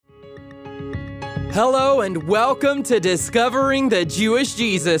Hello and welcome to Discovering the Jewish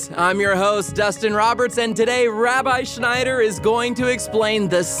Jesus. I'm your host, Dustin Roberts, and today Rabbi Schneider is going to explain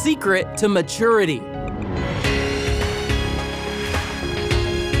the secret to maturity.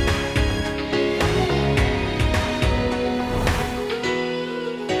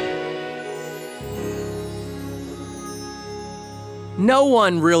 No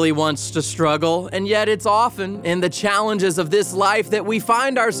one really wants to struggle, and yet it's often in the challenges of this life that we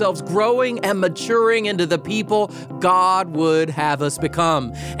find ourselves growing and maturing into the people God would have us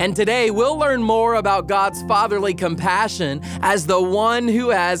become. And today we'll learn more about God's fatherly compassion as the one who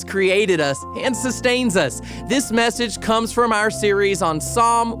has created us and sustains us. This message comes from our series on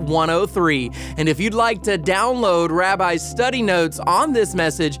Psalm 103. And if you'd like to download Rabbi's study notes on this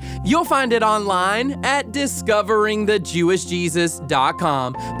message, you'll find it online at discoveringthejewishjesus.com.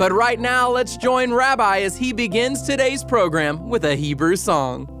 But right now, let's join Rabbi as he begins today's program with a Hebrew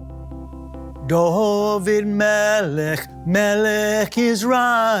song. David Melech, Melech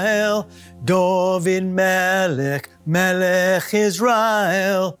Israel. David Melech, Melech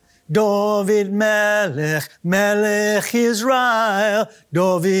Israel. David Melech, Melech Israel.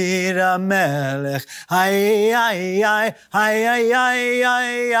 David HaMelech. Ay, ay, ay, ay, ay, ay,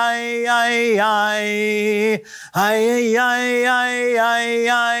 ay, ay, ay, ay. Ay, ay, ay, ay,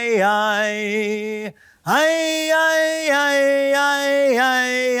 ay, ay. Ay, ay, ay, ay,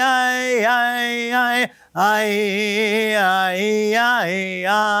 ay, ay, ay, ay, ay,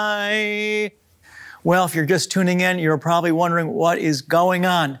 ay. Well, if you're just tuning in, you're probably wondering what is going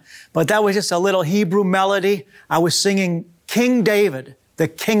on. But that was just a little Hebrew melody. I was singing King David, the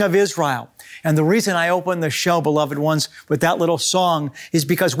King of Israel. And the reason I opened the show, beloved ones, with that little song is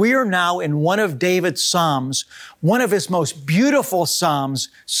because we are now in one of David's Psalms, one of his most beautiful Psalms,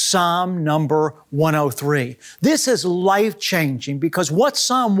 Psalm number 103. This is life-changing because what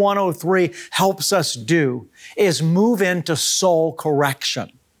Psalm 103 helps us do is move into soul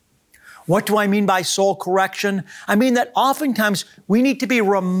correction. What do I mean by soul correction? I mean that oftentimes we need to be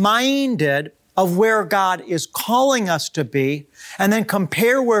reminded of where God is calling us to be and then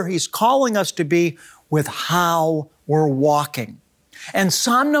compare where He's calling us to be with how we're walking. And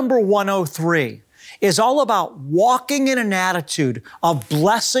Psalm number 103 is all about walking in an attitude of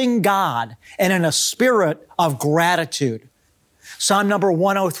blessing God and in a spirit of gratitude. Psalm number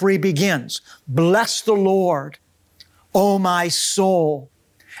 103 begins, "Bless the Lord, O my soul,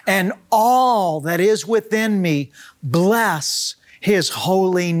 and all that is within me, bless His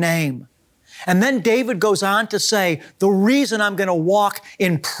holy name." And then David goes on to say, the reason I'm going to walk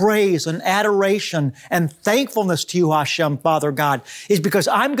in praise and adoration and thankfulness to you, Hashem, Father God, is because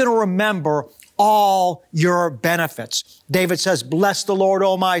I'm going to remember all your benefits. David says, "Bless the Lord,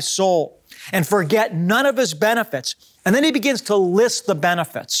 O my soul, and forget none of His benefits." And then he begins to list the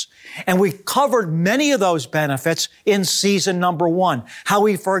benefits. And we covered many of those benefits in season number 1. How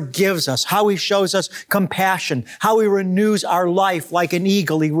He forgives us, how He shows us compassion, how He renews our life like an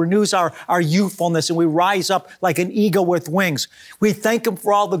eagle. He renews our youthfulness and we rise up like an eagle with wings. We thank Him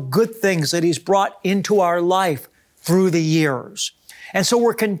for all the good things that He's brought into our life through the years. And so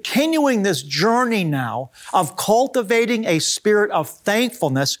we're continuing this journey now of cultivating a spirit of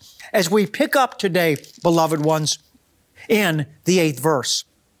thankfulness as we pick up today, beloved ones, in the 8th verse.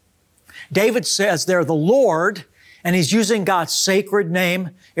 David says there, the Lord, and he's using God's sacred name.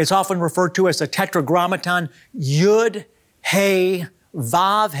 It's often referred to as the Tetragrammaton, Yud, He,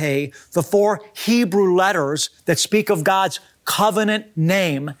 Vav, He, the 4 Hebrew letters that speak of God's covenant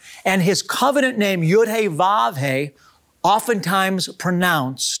name. And His covenant name, Yud, He, Vav, He, oftentimes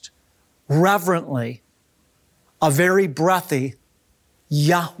pronounced reverently, a very breathy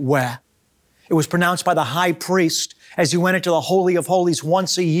Yahweh. It was pronounced by the high priest as he went into the Holy of Holies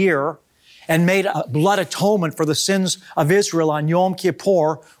once a year and made a blood atonement for the sins of Israel on Yom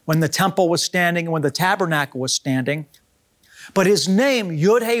Kippur when the temple was standing and when the tabernacle was standing. But his name,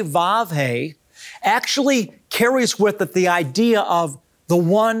 Yud He Vav He, actually carries with it the idea of the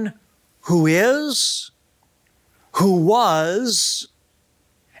one who is, who was,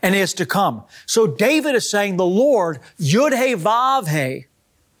 and is to come. So David is saying the Lord, Yud He Vav He,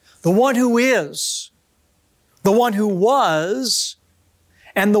 the one who is, the one who was,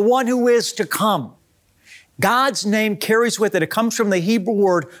 and the one who is to come. God's name carries with it, it comes from the Hebrew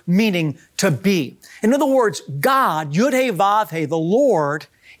word meaning to be. In other words, God, Yud He Vav He, the Lord,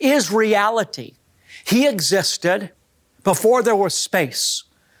 is reality. He existed before there was space.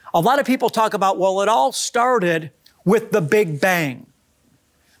 A lot of people talk about, well, it all started with the Big Bang.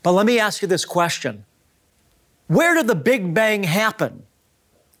 But let me ask you this question. Where did the Big Bang happen?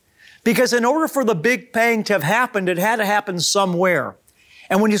 Because in order for the Big Bang to have happened, it had to happen somewhere.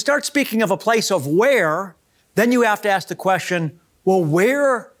 And when you start speaking of a place of where, then you have to ask the question, well,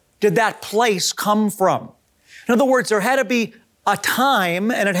 where did that place come from? In other words, there had to be a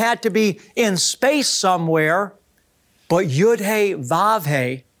time, and it had to be in space somewhere, but Yud-He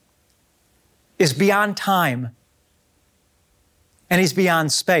Vav-He is beyond time, and He's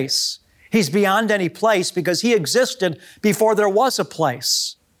beyond space. He's beyond any place because He existed before there was a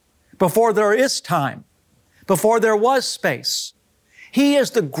place, before there is time, before there was space. He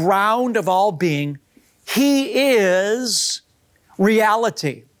is the ground of all being. He is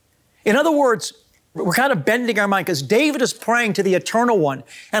reality. In other words, we're kind of bending our mind because David is praying to the Eternal One.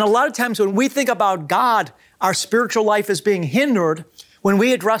 And a lot of times when we think about God, our spiritual life is being hindered. When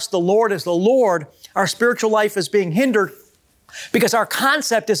we address the Lord as the Lord, our spiritual life is being hindered because our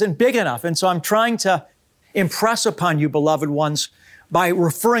concept isn't big enough. And so I'm trying to impress upon you, beloved ones, by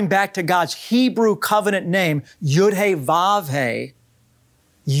referring back to God's Hebrew covenant name, Yud-He Vav-He,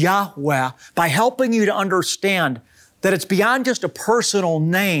 Yahweh, by helping you to understand that it's beyond just a personal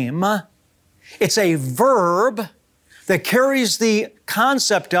name. It's a verb that carries the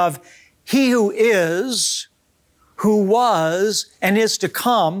concept of He who is, who was, and is to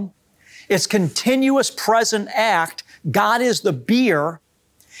come. It's continuous present act. God is the beer.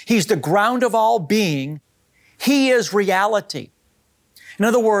 He's the ground of all being. He is reality. In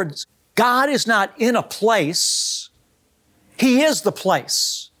other words, God is not in a place. He is the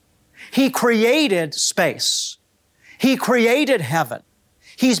place. He created space. He created heaven.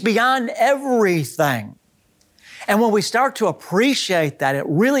 He's beyond everything. And when we start to appreciate that, it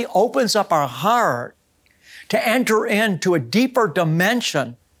really opens up our heart to enter into a deeper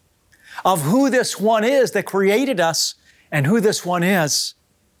dimension of who this one is that created us and who this one is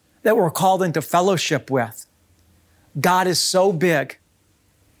that we're called into fellowship with. God is so big.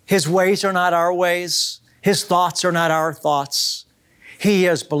 His ways are not our ways. His thoughts are not our thoughts. He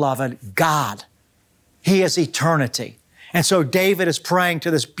is, beloved, God. He is eternity. And so David is praying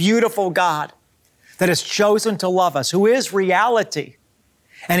to this beautiful God that has chosen to love us, who is reality.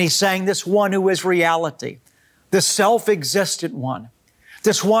 And he's saying this one who is reality, the self-existent one,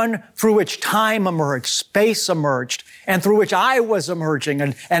 this one through which time emerged, space emerged, and through which I was emerging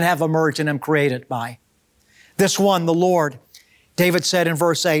and have emerged and am created by. This one, the Lord, David said in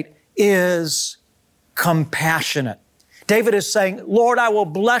verse 8, is compassionate. David is saying, Lord, I will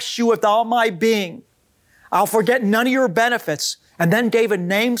bless you with all my being. I'll forget none of your benefits. And then David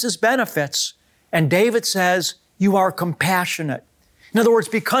names his benefits. And David says, you are compassionate. In other words,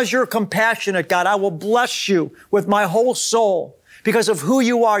 because you're compassionate, God, I will bless you with my whole soul. Because of who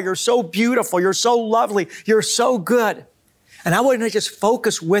you are, you're so beautiful, you're so lovely, you're so good. And I want to just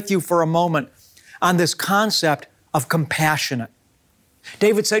focus with you for a moment on this concept of compassionate.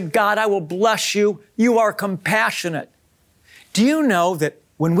 David said, God, I will bless you. You are compassionate. Do you know that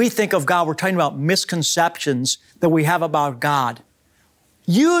when we think of God, we're talking about misconceptions that we have about God?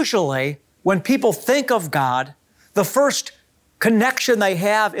 Usually, when people think of God, the first connection they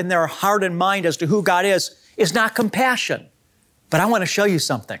have in their heart and mind as to who God is not compassion. But I want to show you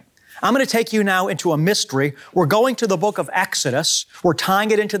something. I'm going to take you now into a mystery. We're going to the book of Exodus. We're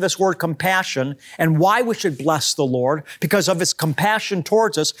tying it into this word compassion and why we should bless the Lord because of His compassion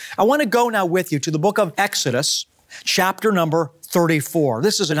towards us. I want to go now with you to the book of Exodus, chapter number 34.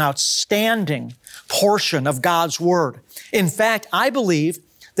 This is an outstanding portion of God's Word. In fact, I believe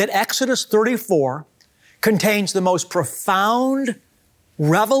that Exodus 34 contains the most profound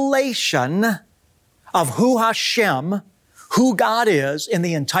revelation of who Hashem, who God is in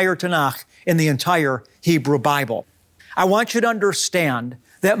the entire Tanakh, in the entire Hebrew Bible. I want you to understand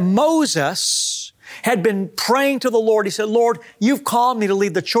that Moses had been praying to the Lord. He said, Lord, you've called me to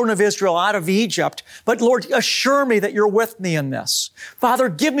lead the children of Israel out of Egypt, but Lord, assure me that you're with me in this. Father,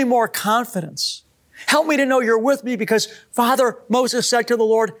 give me more confidence. Help me to know you're with me because, Father, Moses said to the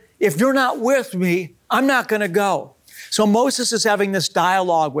Lord, if you're not with me, I'm not going to go. So Moses is having this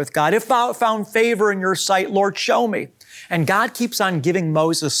dialogue with God. If I found favor in your sight, Lord, show me. And God keeps on giving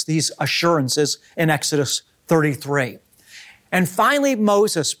Moses these assurances in Exodus 33. And finally,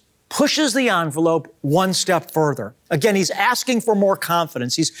 Moses pushes the envelope one step further. Again, he's asking for more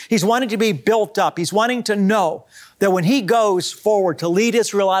confidence. He's wanting to be built up. He's wanting to know that when he goes forward to lead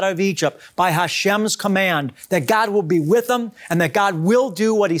Israel out of Egypt by Hashem's command, that God will be with him and that God will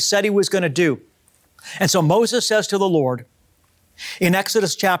do what he said he was going to do. And so Moses says to the Lord, in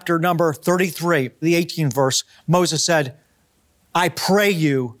Exodus chapter number 33, the 18th verse, Moses said, I pray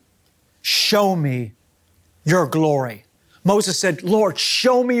you, show me your glory. Moses said, Lord,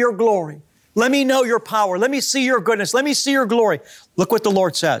 show me your glory. Let me know your power. Let me see your goodness. Let me see your glory. Look what the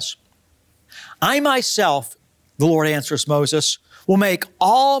Lord says. I myself, the Lord answers Moses, will make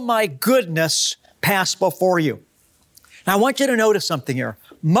all my goodness pass before you. Now, I want you to notice something here.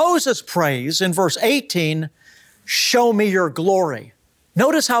 Moses prays in verse 18, show me your glory.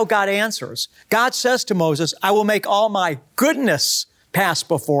 Notice how God answers. God says to Moses, I will make all my goodness pass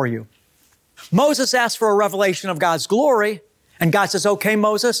before you. Moses asks for a revelation of God's glory, and God says, okay,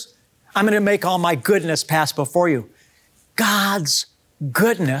 Moses, I'm going to make all my goodness pass before you. God's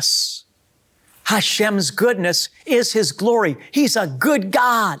goodness, Hashem's goodness, is His glory. He's a good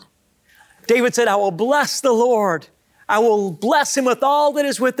God. David said, I will bless the Lord. I will bless Him with all that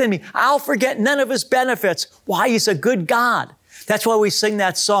is within me. I'll forget none of His benefits. Why? He's a good God. That's why we sing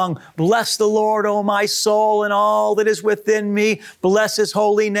that song, bless the Lord, O my soul, and all that is within me. Bless His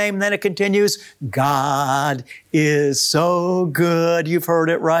holy name. And then it continues, God is so good. You've heard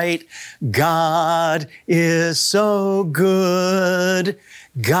it right. God is so good.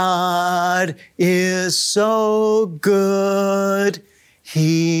 God is so good.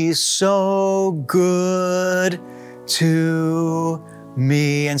 He's so good to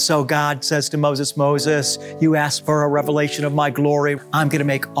me. And so God says to Moses, Moses, you asked for a revelation of my glory. I'm going to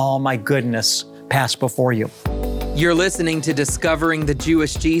make all my goodness pass before you. You're listening to Discovering the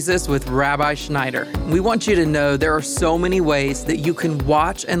Jewish Jesus with Rabbi Schneider. We want you to know there are so many ways that you can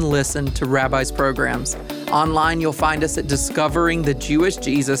watch and listen to Rabbi's programs. Online, you'll find us at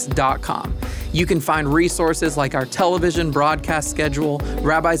discoveringthejewishjesus.com. You can find resources like our television broadcast schedule,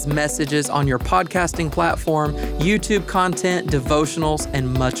 Rabbi's messages on your podcasting platform, YouTube content, devotionals,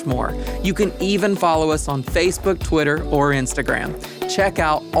 and much more. You can even follow us on Facebook, Twitter, or Instagram. Check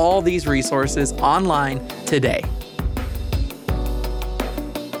out all these resources online today.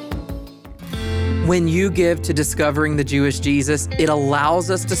 When you give to Discovering the Jewish Jesus, it allows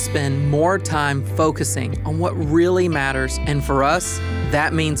us to spend more time focusing on what really matters. And for us,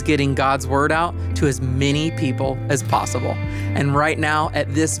 that means getting God's word out to as many people as possible. And right now,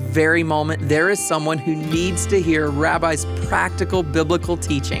 at this very moment, there is someone who needs to hear Rabbi's practical biblical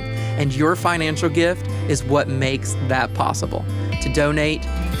teaching. And your financial gift is what makes that possible. To donate,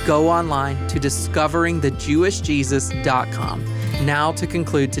 go online to discoveringthejewishjesus.com. Now to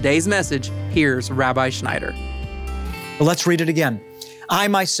conclude today's message, here's Rabbi Schneider. Well, let's read it again. I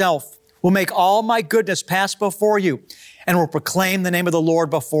myself will make all my goodness pass before you and will proclaim the name of the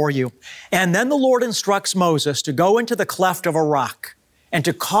Lord before you. And then the Lord instructs Moses to go into the cleft of a rock and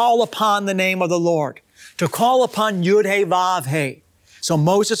to call upon the name of the Lord, to call upon Yud-Heh-Vav-Heh. So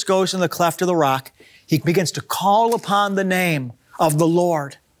Moses goes in the cleft of the rock. He begins to call upon the name of the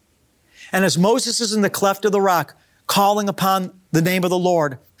Lord. And as Moses is in the cleft of the rock, calling upon the name of the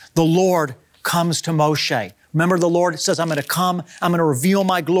Lord comes to Moshe. Remember, the Lord says, I'm going to come, I'm going to reveal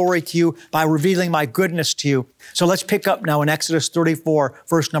my glory to you by revealing my goodness to you. So let's pick up now in Exodus 34,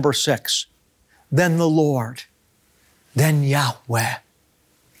 verse number 6. Then the Lord, then Yahweh,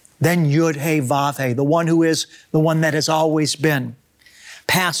 then Yud-Heh-Vav-Heh, the one who is the one that has always been,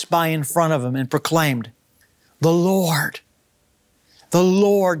 passed by in front of him and proclaimed, the Lord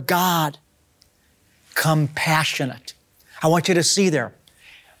God, compassionate. I want you to see there.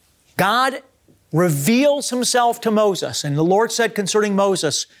 God reveals Himself to Moses. And the Lord said concerning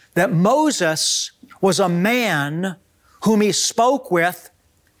Moses that Moses was a man whom He spoke with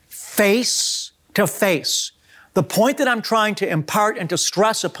face to face. The point that I'm trying to impart and to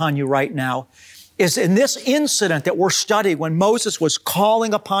stress upon you right now is in this incident that we're studying when Moses was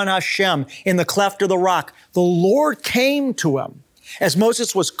calling upon Hashem in the cleft of the rock, the Lord came to him as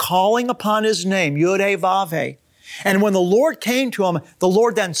Moses was calling upon His name, Yud-Heh-Vav-Heh. And when the Lord came to him, the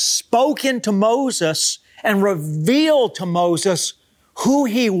Lord then spoke into Moses and revealed to Moses who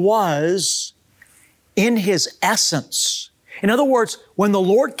He was in His essence. In other words, when the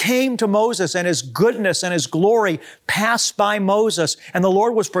Lord came to Moses and His goodness and His glory passed by Moses and the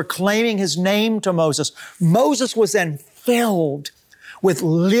Lord was proclaiming His name to Moses, Moses was then filled with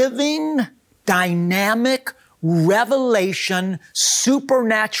living, dynamic, revelation,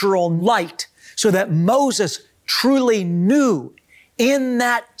 supernatural light so that Moses truly knew in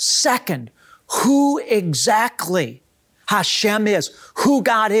that second who exactly Hashem is, who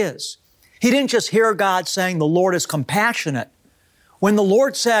God is. He didn't just hear God saying the Lord is compassionate. When the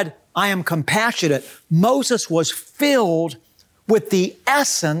Lord said, I am compassionate, Moses was filled with the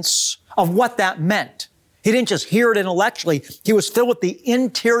essence of what that meant. He didn't just hear it intellectually. He was filled with the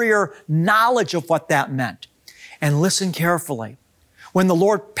interior knowledge of what that meant. And listen carefully. When the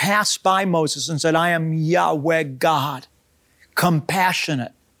Lord passed by Moses and said, I am Yahweh God,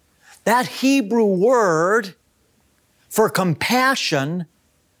 compassionate, that Hebrew word for compassion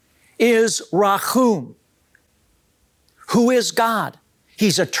is Rachum. Who is God?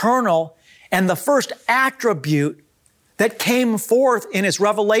 He's eternal. And the first attribute that came forth in his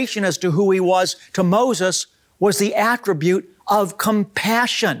revelation as to who he was to Moses was the attribute of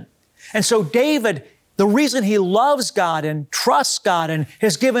compassion. And so David, the reason he loves God and trusts God and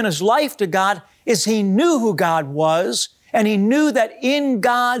has given his life to God is he knew who God was, and he knew that in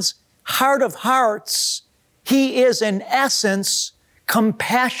God's heart of hearts, he is in essence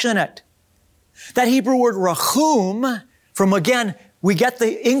compassionate. That Hebrew word rachum, from again, we get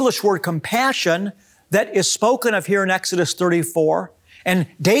the English word compassion that is spoken of here in Exodus 34, and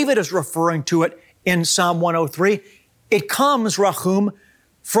David is referring to it in Psalm 103. It comes, rachum,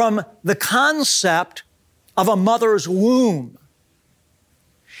 from the concept of a mother's womb.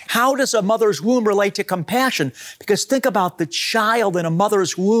 How does a mother's womb relate to compassion? Because think about the child in a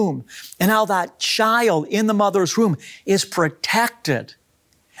mother's womb and how that child in the mother's womb is protected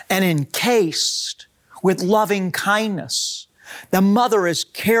and encased with loving kindness. The mother is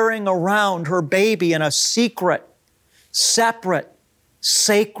carrying around her baby in a secret, separate,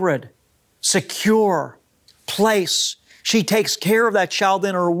 sacred, secure place. She takes care of that child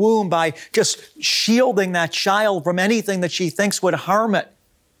in her womb by just shielding that child from anything that she thinks would harm it.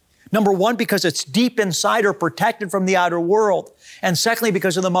 Number one, because it's deep inside her, protected from the outer world. And secondly,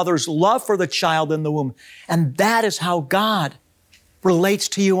 because of the mother's love for the child in the womb. And that is how God relates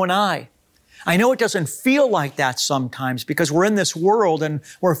to you and I. I know it doesn't feel like that sometimes because we're in this world and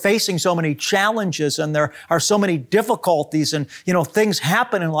we're facing so many challenges and there are so many difficulties and, things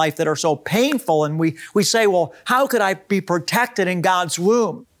happen in life that are so painful. And we say, well, how could I be protected in God's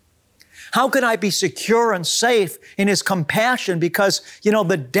womb? How can I be secure and safe in His compassion? Because,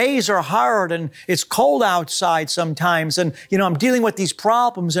 the days are hard and it's cold outside sometimes. And, I'm dealing with these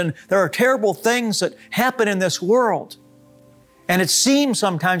problems and there are terrible things that happen in this world. And it seems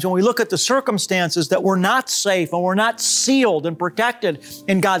sometimes when we look at the circumstances that we're not safe and we're not sealed and protected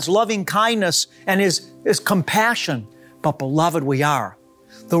in God's loving kindness and His compassion. But beloved, we are.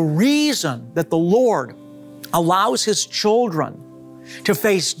 The reason that the Lord allows His children to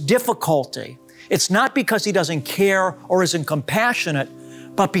face difficulty, it's not because He doesn't care or isn't compassionate,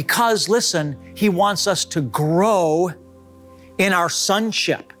 but because, listen, He wants us to grow in our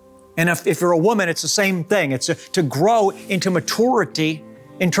sonship. And if you're a woman, it's the same thing. It's to grow into maturity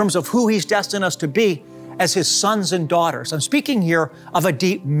in terms of who He's destined us to be as His sons and daughters. I'm speaking here of a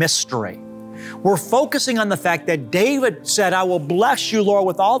deep mystery. We're focusing on the fact that David said, I will bless you, Lord,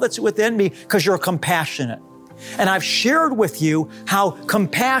 with all that's within me because you're compassionate. And I've shared with you how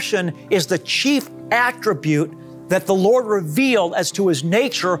compassion is the chief attribute that the Lord revealed as to His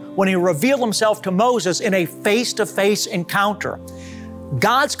nature when He revealed Himself to Moses in a face-to-face encounter.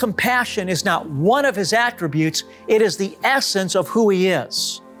 God's compassion is not one of His attributes, it is the essence of who He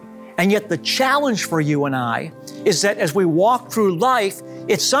is. And yet the challenge for you and I is that as we walk through life,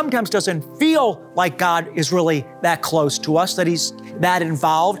 it sometimes doesn't feel like God is really that close to us, that He's that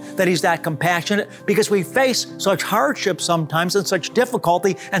involved, that He's that compassionate, because we face such hardship sometimes and such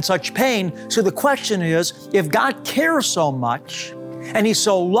difficulty and such pain. So the question is, if God cares so much and He's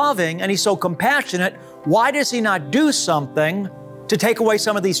so loving and He's so compassionate, why does He not do something to take away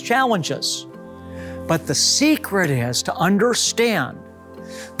some of these challenges? But the secret is to understand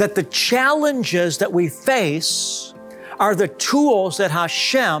that the challenges that we face are the tools that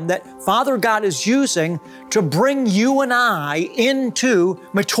Hashem, that Father God is using to bring you and I into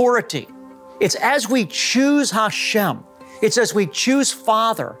maturity. It's as we choose Hashem, it's as we choose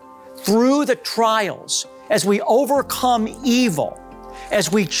Father through the trials, as we overcome evil,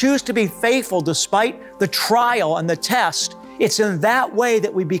 as we choose to be faithful despite the trial and the test. It's in that way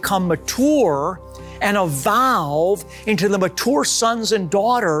that we become mature and evolve into the mature sons and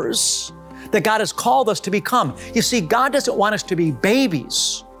daughters that God has called us to become. You see, God doesn't want us to be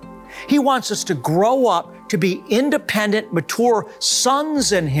babies. He wants us to grow up to be independent, mature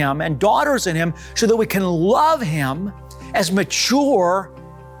sons in Him and daughters in Him so that we can love Him as mature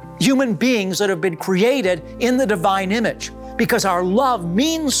human beings that have been created in the divine image, because our love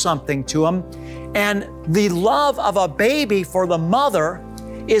means something to Him. And the love of a baby for the mother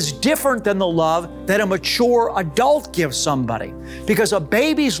is different than the love that a mature adult gives somebody. Because a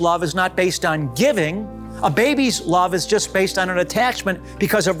baby's love is not based on giving. A baby's love is just based on an attachment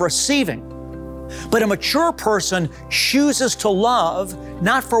because of receiving. But a mature person chooses to love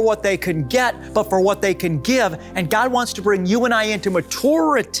not for what they can get, but for what they can give. And God wants to bring you and I into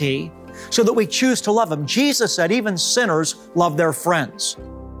maturity so that we choose to love Him. Jesus said, even sinners love their friends.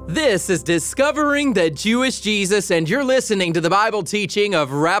 This is Discovering the Jewish Jesus, and you're listening to the Bible teaching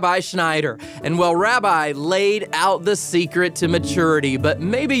of Rabbi Schneider. And well, Rabbi laid out the secret to maturity, but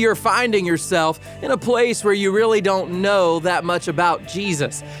maybe you're finding yourself in a place where you really don't know that much about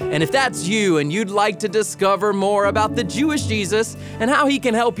Jesus. And if that's you and you'd like to discover more about the Jewish Jesus and how he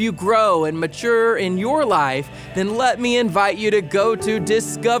can help you grow and mature in your life, then let me invite you to go to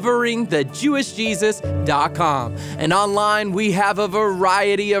discoveringthejewishjesus.com. And online, we have a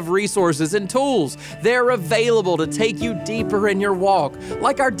variety of resources and tools. They're available to take you deeper in your walk,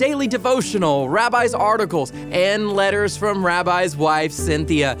 like our daily devotional, Rabbi's articles, and letters from Rabbi's wife,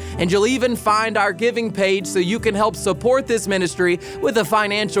 Cynthia. And you'll even find our giving page so you can help support this ministry with a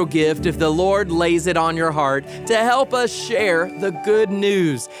financial gift if the Lord lays it on your heart to help us share the good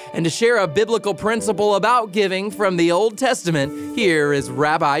news. And to share a biblical principle about giving from the Old Testament, here is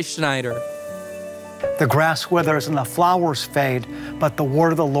Rabbi Schneider. The grass withers and the flowers fade, but the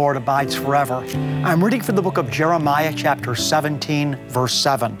word of the Lord abides forever. I'm reading from the book of Jeremiah, chapter 17, verse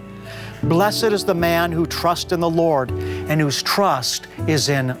 7. Blessed is the man who trusts in the Lord and whose trust is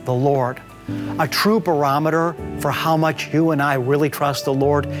in the Lord. A true barometer for how much you and I really trust the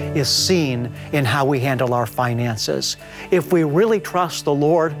Lord is seen in how we handle our finances. If we really trust the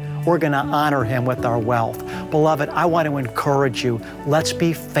Lord, we're going to honor Him with our wealth. Beloved, I want to encourage you, let's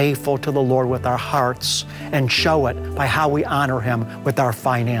be faithful to the Lord with our hearts and show it by how we honor Him with our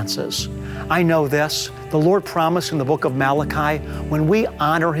finances. I know this, the Lord promised in the book of Malachi, when we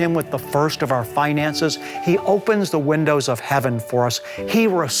honor Him with the first of our finances, He opens the windows of heaven for us. He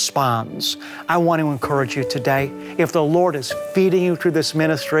responds. I want to encourage you today, if the Lord is feeding you through this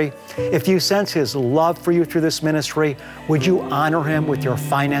ministry, if you sense His love for you through this ministry, would you honor Him with your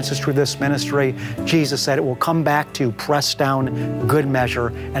finances through this ministry? Jesus said it will come back to you, pressed down, good measure,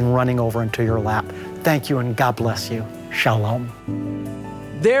 and running over into your lap. Thank you, and God bless you. Shalom.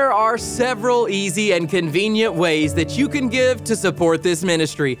 There are several easy and convenient ways that you can give to support this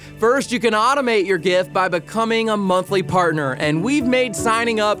ministry. First, you can automate your gift by becoming a monthly partner, and we've made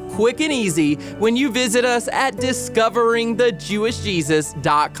signing up quick and easy when you visit us at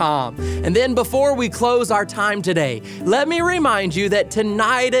discoveringthejewishjesus.com. And then before we close our time today, let me remind you that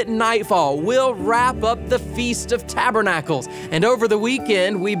tonight at nightfall, we'll wrap up the Feast of Tabernacles. And over the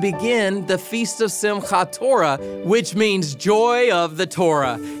weekend, we begin the Feast of Simchat Torah, which means joy of the Torah.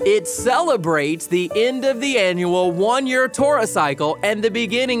 It celebrates the end of the annual one-year Torah cycle and the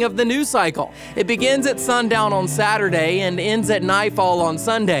beginning of the new cycle. It begins at sundown on Saturday and ends at nightfall on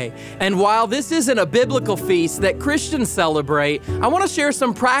Sunday. And while this isn't a biblical feast that Christians celebrate, I want to share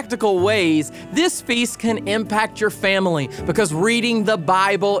some practical ways this feast can impact your family, because reading the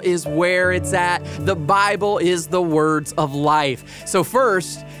Bible is where it's at. The Bible is the words of life. So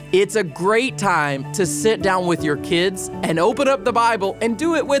first, it's a great time to sit down with your kids and open up the Bible and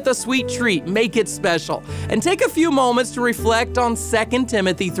do it with a sweet treat. Make it special. And take a few moments to reflect on 2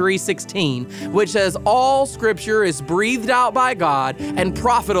 Timothy 3:16, which says, all scripture is breathed out by God and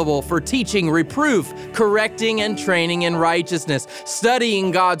profitable for teaching, reproof, correcting, and training in righteousness.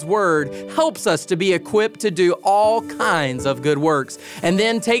 Studying God's word helps us to be equipped to do all kinds of good works. And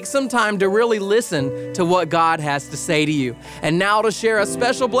then take some time to really listen to what God has to say to you. And now to share a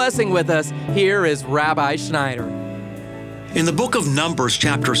special blessing with us, here is Rabbi Schneider. In the book of Numbers,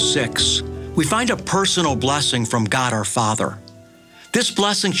 chapter 6, we find a personal blessing from God our Father. This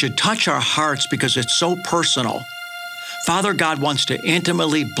blessing should touch our hearts because it's so personal. Father God wants to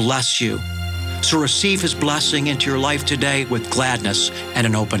intimately bless you. So receive His blessing into your life today with gladness and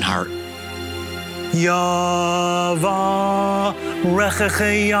an open heart.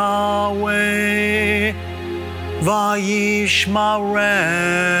 Yavarechecha Yahweh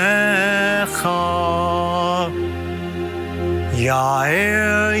vayishmarecha.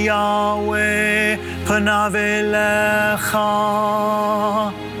 Ya'er Yahweh panav elecha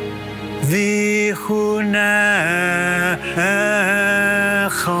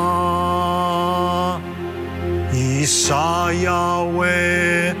vichunecha. Yisa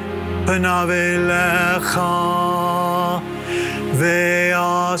Yahweh panav elecha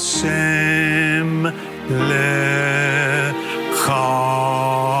ve'asem lecha.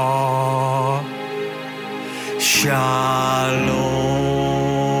 Shalom.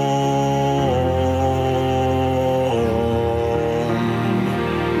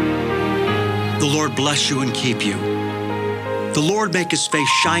 The Lord bless you and keep you. The Lord make His face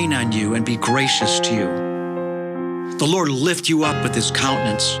shine on you and be gracious to you. The Lord lift you up with His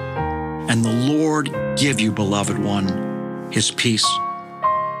countenance, and the Lord give you, beloved one, His peace.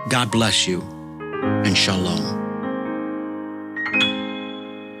 God bless you, and shalom.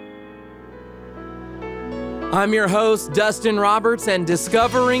 I'm your host, Dustin Roberts, and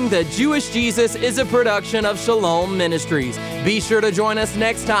Discovering the Jewish Jesus is a production of Shalom Ministries. Be sure to join us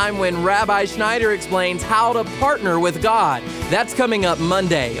next time when Rabbi Schneider explains how to partner with God. That's coming up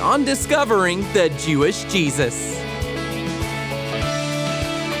Monday on Discovering the Jewish Jesus.